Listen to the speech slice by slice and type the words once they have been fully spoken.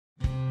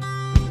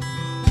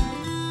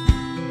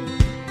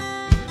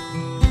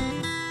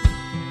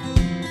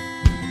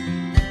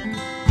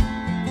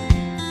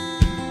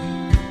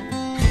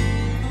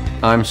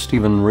I'm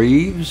Stephen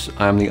Reeves.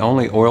 I'm the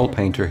only oil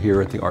painter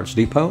here at the Arts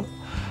Depot.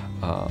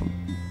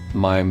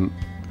 My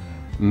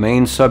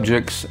main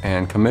subjects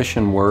and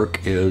commission work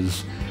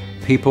is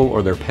people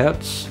or their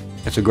pets.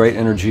 It's a great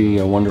energy,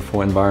 a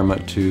wonderful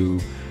environment to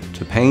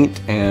paint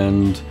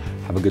and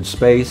have a good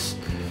space.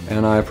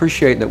 And I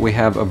appreciate that we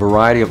have a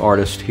variety of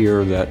artists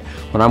here, that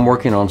when I'm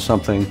working on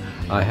something,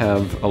 I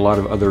have a lot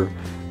of other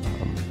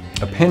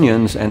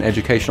opinions and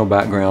educational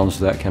backgrounds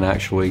that can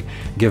actually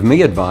give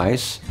me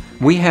advice.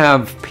 We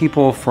have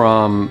people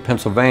from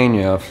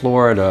Pennsylvania,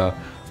 Florida,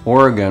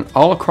 Oregon,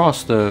 all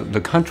across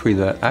the country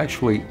that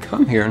actually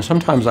come here, and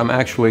sometimes I'm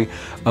actually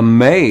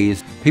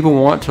amazed. People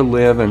want to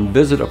live and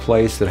visit a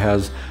place that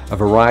has a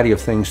variety of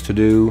things to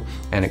do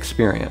and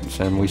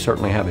experience, and we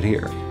certainly have it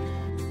here.